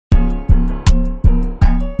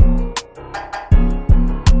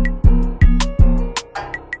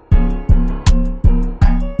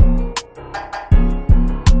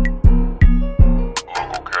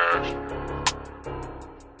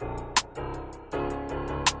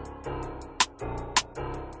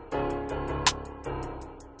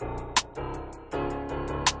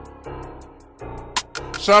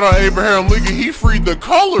Shout out Abraham Lincoln, he freed the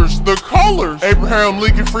colors. Abraham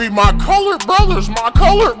Lincoln freed my colored brothers,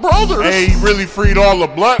 Hey, he really freed all the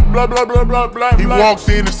black, He walked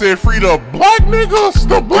in and said, free the black niggas,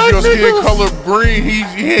 If your skin color green,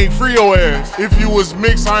 he ain't free your ass. If you was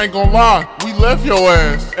mixed, I ain't gonna lie, we left your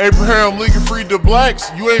ass. Abraham Lincoln freed the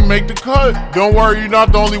blacks, you ain't make the cut. Don't worry, you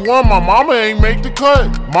not the only one, my mama ain't make the cut.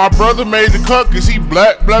 My brother made the cut cause he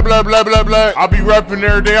black, I be rapping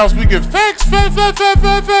every day, I was speaking facts,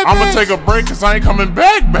 I'ma take a break cause I ain't coming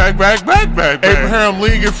back. Abraham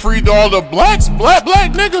Lincoln freed all the blacks, black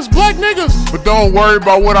niggas. But don't worry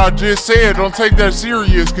about what I just said, don't take that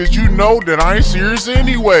serious cause you know that I ain't serious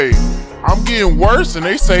anyway. I'm getting worse and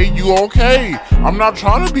they say you okay. I'm not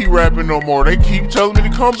trying to be rapping no more. They keep telling me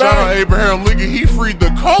to come back. Shout out Abraham Lincoln, he freed the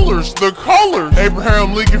colors.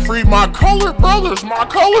 Abraham Lincoln freed my colored brothers,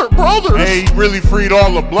 Hey, he really freed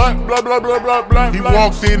all the black, He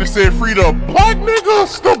walked in and said, free the black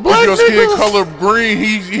niggas, If your skin color green,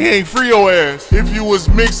 he ain't free your ass. If you was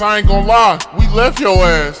mixed, I ain't gonna lie, we left your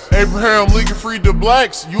ass. Abraham Lincoln freed the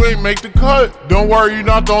blacks, you ain't make the cut. Don't worry, you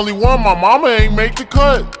not the only one, my mama ain't make the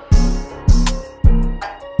cut.